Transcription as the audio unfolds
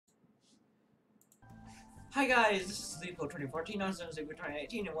Hi guys, this is Sleepo 2014 on Sleepo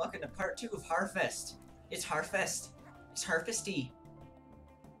 2018 and welcome to part 2 of Harfest. It's Harfest. It's Harfesty.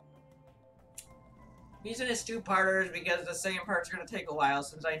 I'm using this two-parters because the second part's gonna take a while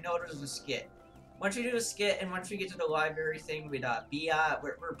since I know there's a skit. Once we do a skit and once we get to the library thing with Bia,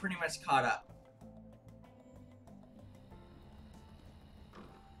 we're pretty much caught up.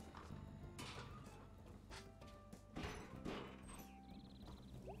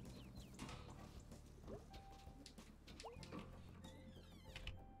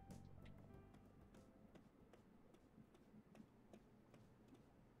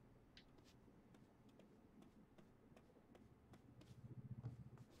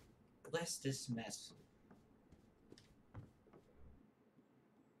 Bless this mess.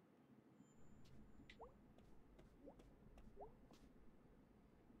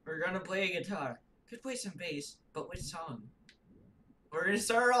 We're gonna play a guitar. Could play some bass, but which song? We're gonna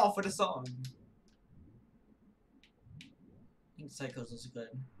start off with a song. I think Psychos is good.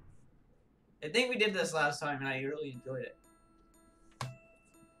 I think we did this last time and I really enjoyed it.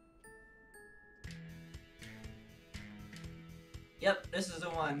 Yep, this is the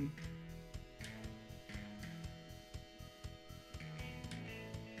one.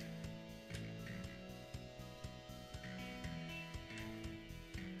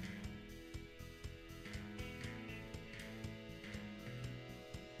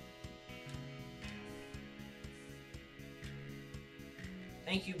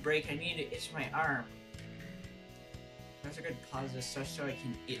 Thank you, break. I need to itch my arm. That's a good pause this so I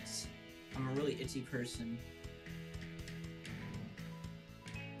can itch. I'm a really itchy person.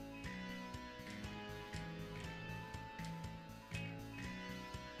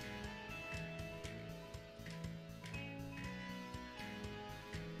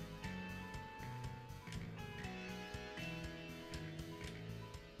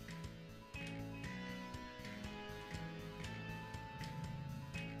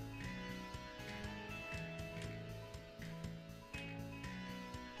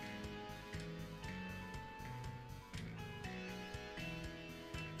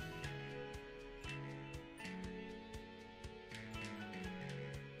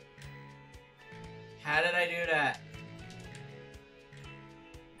 How did I do that?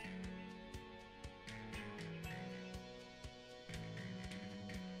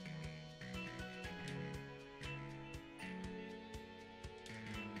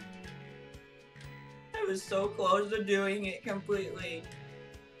 I was so close to doing it completely.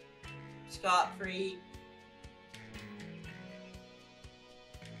 Scot-free.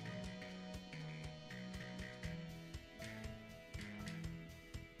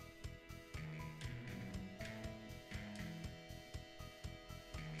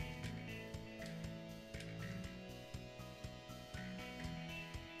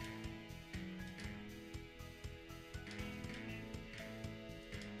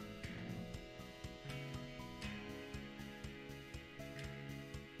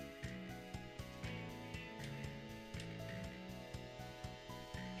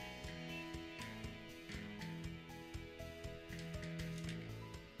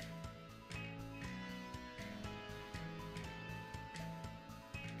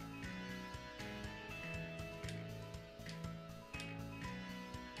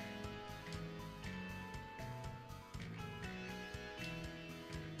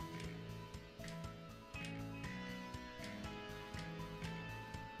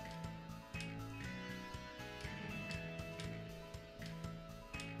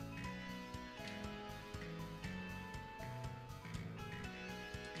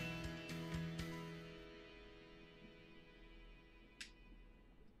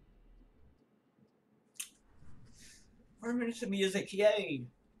 Four minutes of music, yay!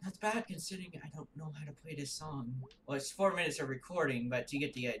 That's bad considering I don't know how to play this song. Well, it's 4 minutes of recording, but you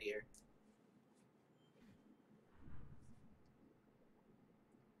get the idea.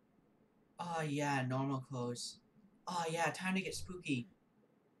 Oh yeah, normal clothes. Oh yeah, time to get spooky.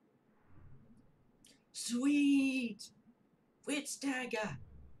 Sweet! Witch dagger!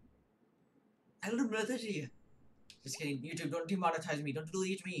 I love brother to you. Just kidding, YouTube, don't demonetize me, don't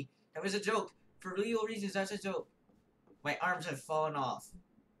delete me. That was a joke. For legal reasons, that's a joke. My arms have fallen off.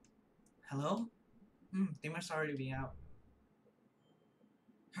 Hello? They must already be out.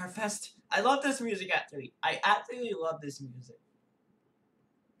 Harfest. I love this music actually. I absolutely love this music.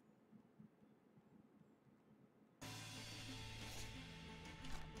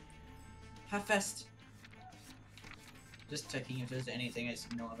 Harfest. Just checking if there's anything I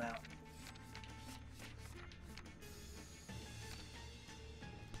should know about.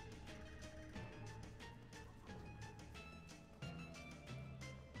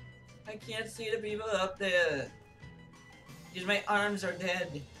 I can't see the people up there. Because my arms are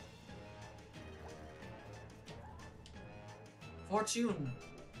dead. Fortune.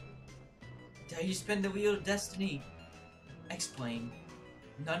 Dare you spin the wheel of destiny? Explain.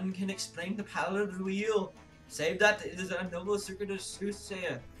 None can explain the power of the wheel. Save that it is a noble secret of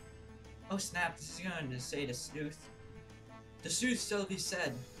soothsayer. Oh snap, this is going to say the sleuth. The truth shall be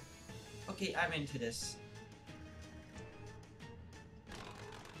said. Okay, I'm into this.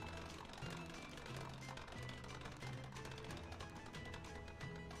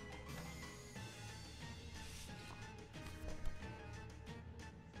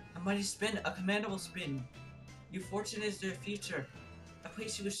 A mighty spin, a commendable spin. Your fortune is their future, a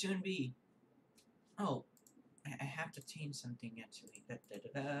place you will soon be. Oh, I have to change something actually. Da, da,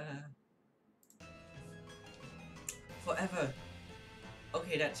 da, da. Forever.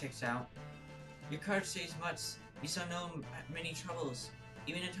 Okay, that checks out. Your card says much. You shall know many troubles,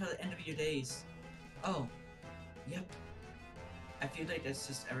 even until the end of your days. Oh, yep. I feel like that's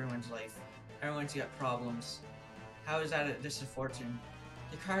just everyone's life. Everyone's got problems. How is that just a fortune?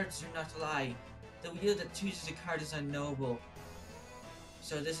 The cards do not lie. The wheel that chooses a card is unknowable.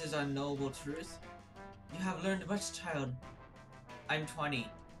 So this is unknowable truth? You have learned much, child. I'm 20.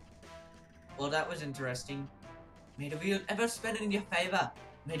 Well, that was interesting. May the wheel ever spin in your favor.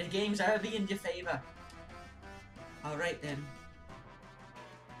 May the games ever be in your favor. Alright then.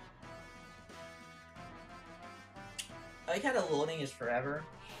 I like how the loading is forever.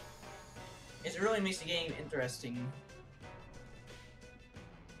 It really makes the game interesting.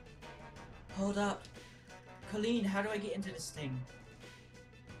 Hold up. Colleen, how do I get into this thing?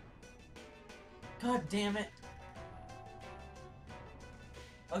 God damn it.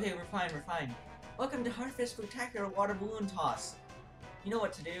 Okay, we're fine, we're fine. Welcome to Harfest Spectacular Water Balloon Toss. You know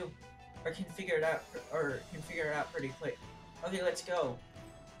what to do. Or can figure it out pretty quick. Okay, let's go.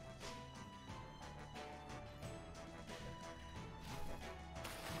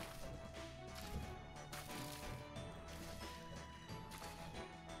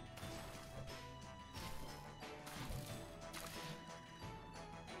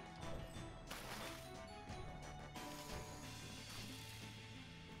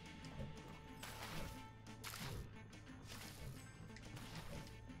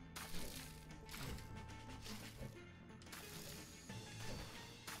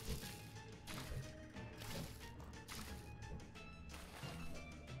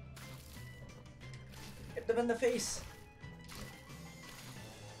 Hit them in the face.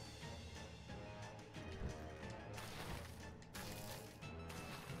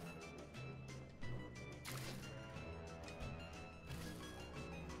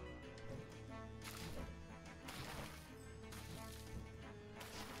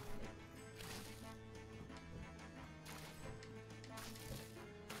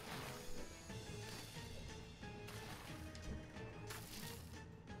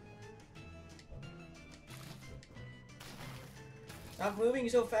 Stop moving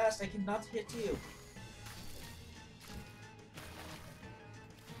so fast, I cannot hit you.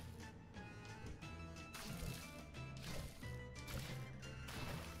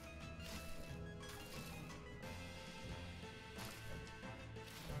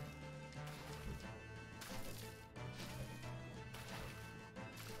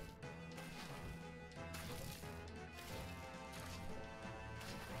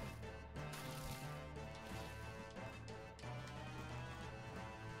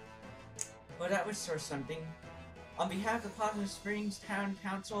 Well, that was sort of something. On behalf of Pleasant Springs Town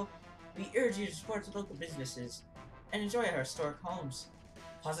Council, we urge you to support the local businesses and enjoy our historic homes.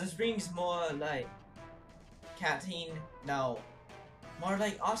 Pleasant Springs more like Canteen, no. More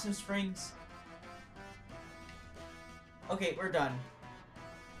like Awesome Springs. Okay, we're done.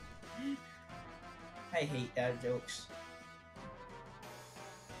 I hate dad jokes.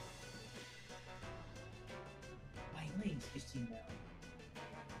 My legs itchy now.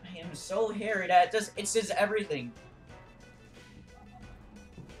 I am so hairy that it says everything.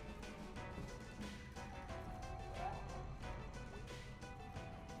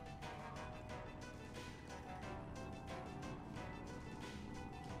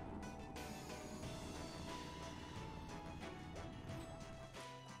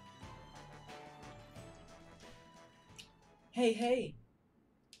 Hey, hey!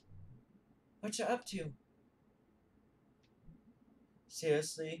 What you up to?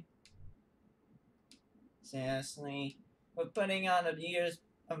 Seriously? Seriously? We're putting on a year's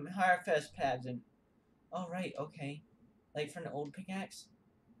Harfest pageant. Alright, okay. Like from the old pickaxe?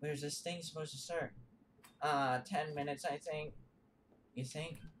 Where's this thing supposed to start? 10 minutes, I think. You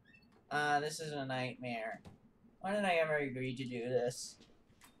think? This is a nightmare. Why did I ever agree to do this?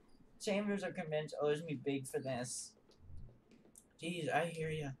 Chambers are convinced owes me big for this. Jeez, I hear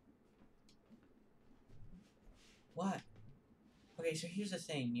ya. What? Okay, so here's the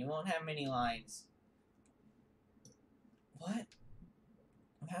thing. You won't have many lines. What?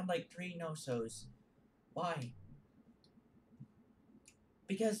 I've had like 3 no-shows. Why?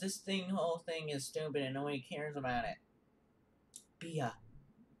 Because this whole thing is stupid and nobody cares about it. Bia.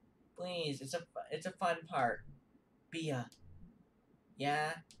 Please, it's a fun part. Bia.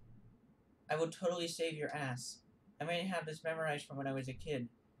 Yeah? I would totally save your ass. I may have this memorized from when I was a kid.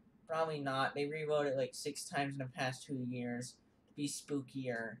 Probably not. They rewrote it like 6 times in the past 2 years to be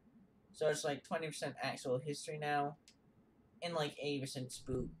spookier. So it's like 20% actual history now, and like 80%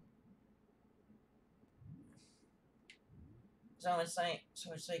 spook. So it's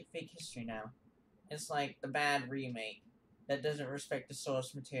like fake history now. It's like the bad remake that doesn't respect the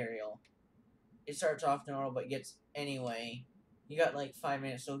source material. It starts off normal but gets anyway. You got like 5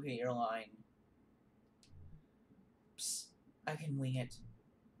 minutes to look at your line. Psst, I can wing it.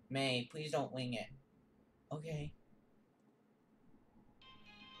 May, please don't wing it. Okay.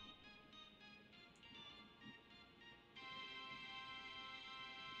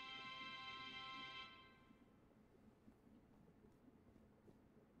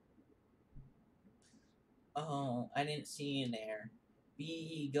 Oh, I didn't see you there. Be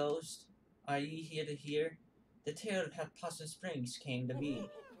ye ghost, are ye here to hear? The tale of how Possum Springs came to be.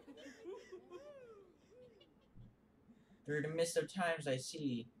 Through the mist of times I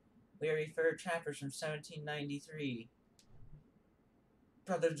see, weary fur trappers from 1793.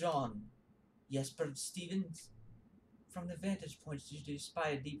 Brother John, yes, Brother Stevens? From the vantage points you do spy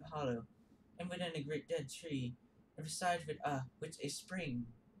a deep hollow, and within a great dead tree, and beside it which a spring.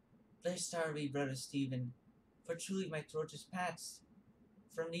 Blessed are we, Brother Stephen, for truly my throat is patched.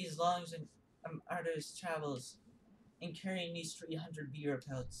 From these long and arduous travels, in carrying these 300 beaver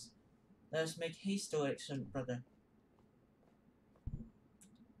pelts, let us make haste, O excellent brother.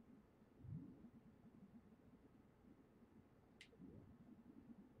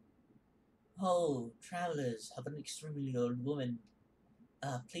 Oh, travelers of an extremely old woman,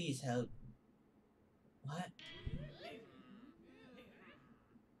 please help. What?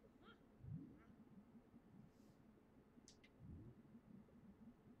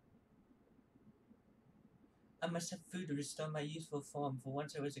 I must have food to restore my youthful form, for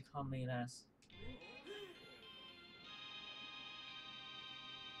once I was a comely lass.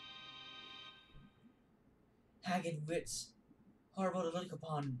 Haggard wits, horrible to look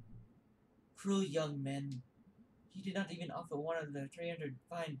upon, cruel young men. He did not even offer one of the 300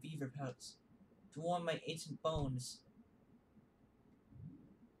 fine beaver pelts to warm my ancient bones.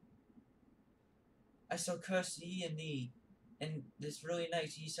 I shall curse ye and thee, and this very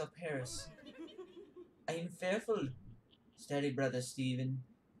night ye shall perish. I am fearful. Steady, brother Stephen.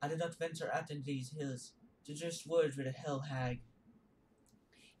 I did not venture out into these hills to just words with a hell hag.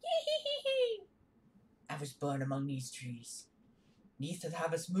 I was born among these trees, neath the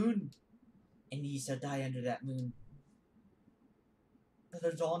harvest moon, and ye shall die under that moon.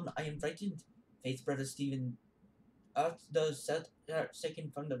 Brother John, I am frightened. Faith, brother Stephen, art thou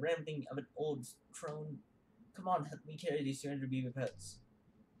shaken from the rambling of an old crone? Come on, help me carry these 200 beaver pelts.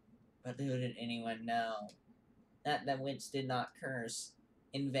 But little did anyone know that the witch did not curse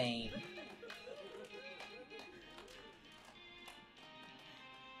in vain.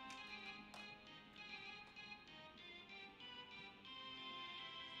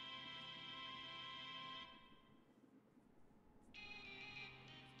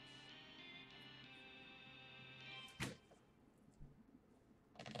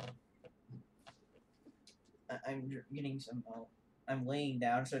 I'm getting some milk. I'm laying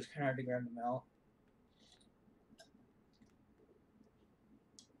down, so it's kind of hard to grab the milk.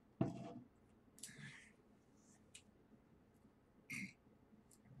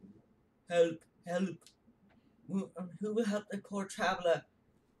 Help! Help! Who will help the poor traveler?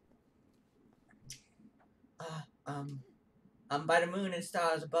 By the moon and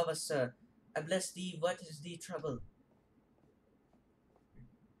stars above us, sir. I bless thee. What is the trouble?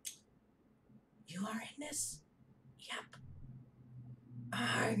 You are in this? Yep.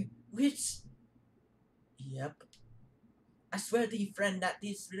 Arg, witch. Yep. I swear to thee, friend, that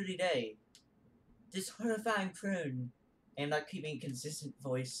this very day, this horrifying crone, I am not keeping a consistent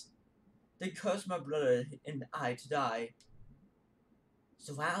voice, did cause my brother and I to die.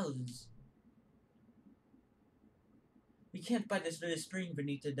 So owls. We camped by this very spring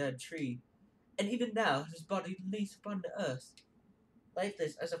beneath a dead tree, and even now his body lays upon the earth,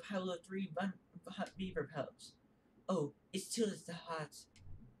 lifeless as a pile of 3 beaver pelts. Oh, it chills the heart.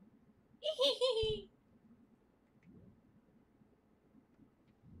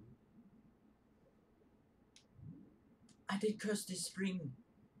 I did curse this spring,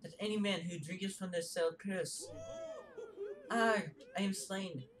 that any man who drinketh from this shall curse. Ah, I am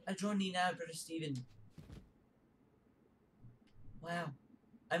slain. I join thee now, brother Stephen. Wow.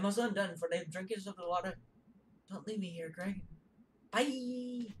 I must undone, for they have drinketh of the water. Don't leave me here, Greg.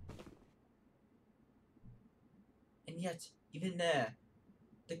 Bye! And yet, even there,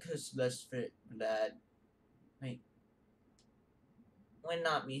 the curse blessed for blood. Wait. Would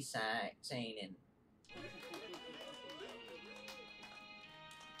not be saying it.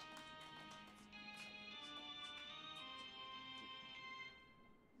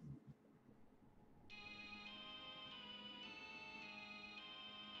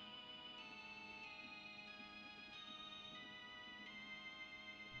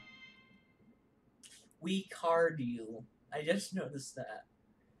 We card you. I just noticed that.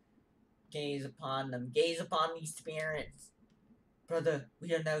 Gaze upon them. Gaze upon these spirits. Brother,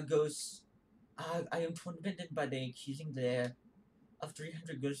 we are now ghosts. I am tormented by the accusing glare of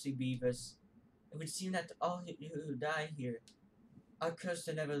 300 ghostly beavers. It would seem that all who die here are cursed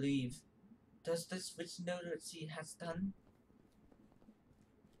to never leave. Does this which know what she has done?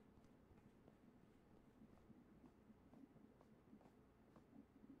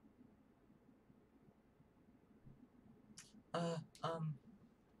 Uh,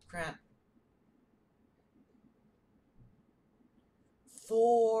 crap.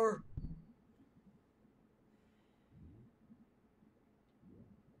 4!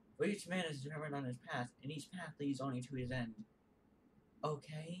 For each man is determined on his path, and each path leads only to his end.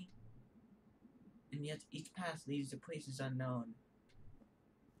 Okay. And yet each path leads to places unknown.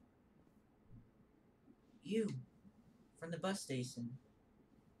 You, from the bus station.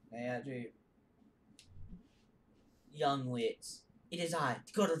 Yeah, dude. Young wits. It is I,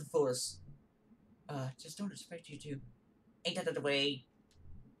 the god of the force. Just don't expect you to. Ain't that the way?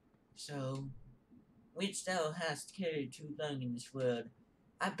 So, which thou hast carried too long in this world,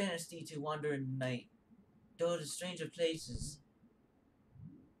 I banish thee to wander in the night, though to stranger places.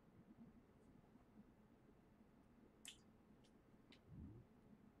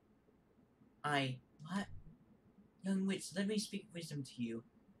 What? Young wits, let me speak wisdom to you.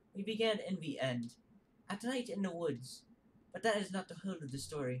 We began and we end. At night in the woods. But that is not the whole of the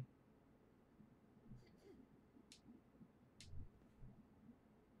story.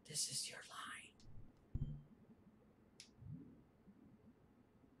 This is your line.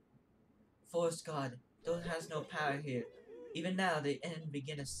 Force God, though it has no power here. Even now the end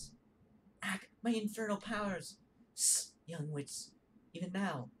beginneth. Act, my infernal powers! Young wits, even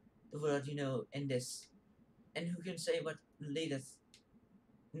now, the world you know endeth. And who can say what lateth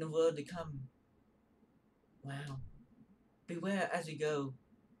in the world to come? Wow. Beware as you go,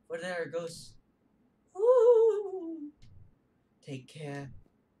 for there are ghosts. Woo! Take care.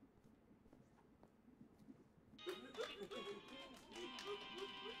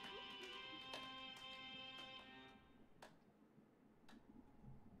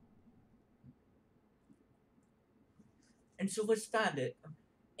 And so was founded,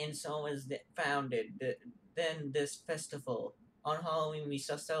 and so was founded. Then this festival on Halloween we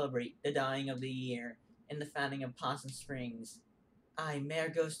shall celebrate the dying of the year and the founding of Possum Springs. I, Mayor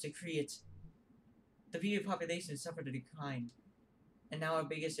Ghost decree it. The beaver population suffered a decline, and now our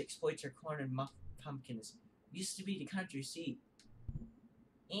biggest exploits are corn and pumpkins. Used to be the country seat.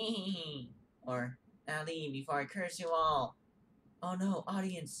 Or, now leave before I curse you all. Oh no,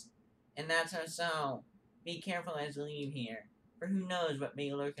 audience. And that's our song. Be careful as you leave here, for who knows what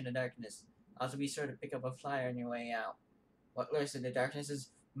may lurk in the darkness. Also be sure to pick up a flyer on your way out. What lurks in the darkness is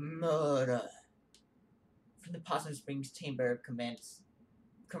murder. From the Possum Springs Chamber of commence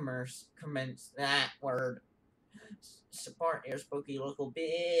that word. Support your spooky local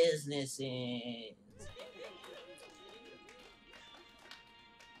businesses.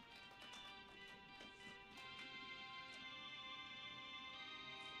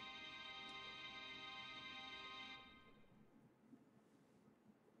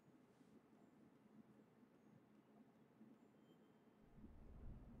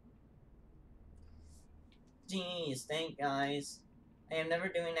 Jeez, thank guys. I am never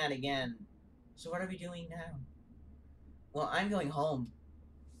doing that again. So what are we doing now? Well, I'm going home.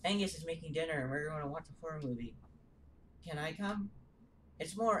 Angus is making dinner and we're going to watch a horror movie. Can I come?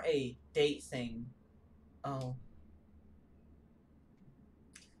 It's more a date thing. Oh.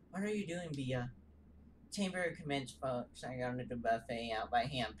 What are you doing, Bia? Chamber commenced, folks. I got the buffet out by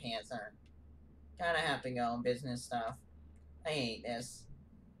Ham Panther. Gotta have to go on business stuff. I hate this.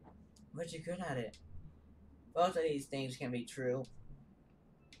 But you're good at it. Both of these things can be true.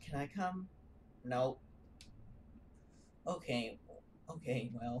 Can I come? Nope. Okay. Okay,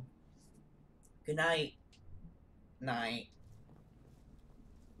 well. Good night. Night.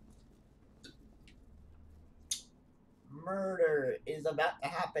 Murder is about to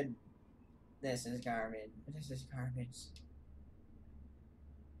happen. This is garbage. This is garbage.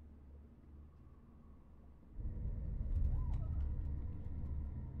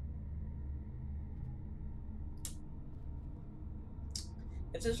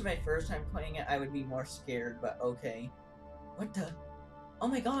 If this was my first time playing it, I would be more scared, but okay. What the? Oh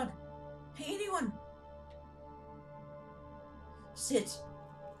my god! Hey, anyone! Sit!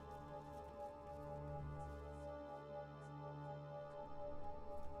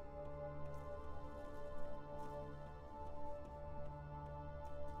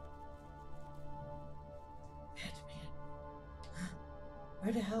 Batman.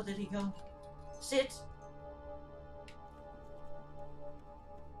 Where the hell did he go? Sit!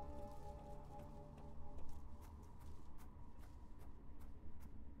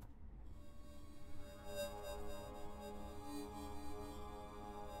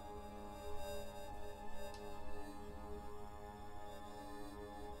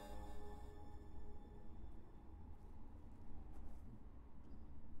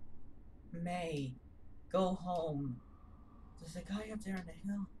 May, go home. There's a guy up there on the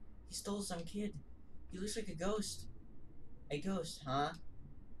hill. He stole some kid. He looks like a ghost. A ghost, huh?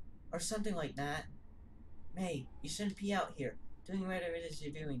 Or something like that. May, you shouldn't be out here, doing whatever it is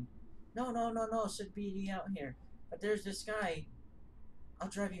you're doing. No, no, no, no, shouldn't be out here. But there's this guy. I'll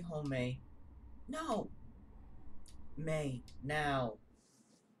drive you home, May. No! May, now.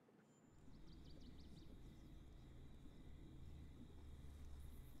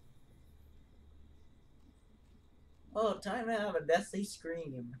 Oh, time to have a deathly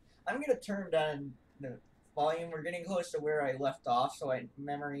scream. I'm gonna turn down the volume. We're getting close to where I left off, so my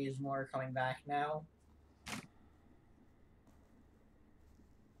memory is more coming back now.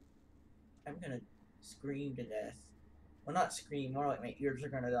 I'm gonna scream to death. Well, not scream, more like my ears are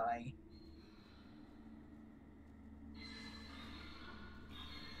gonna die.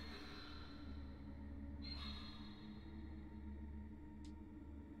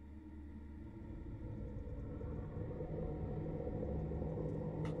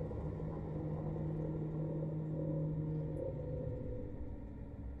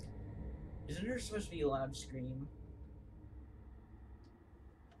 Isn't there supposed to be a loud scream?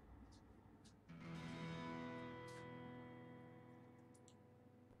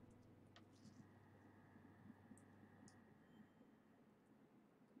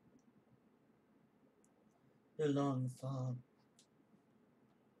 The long fall.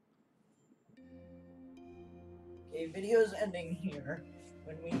 Okay, video's ending here.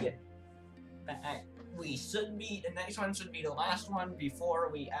 When we get back, we should be, the next one should be the last one before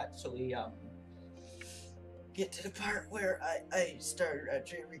we actually, get to the part where I started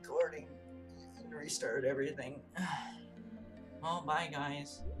actually recording and restarted everything. Well, bye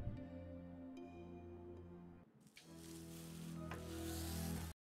guys.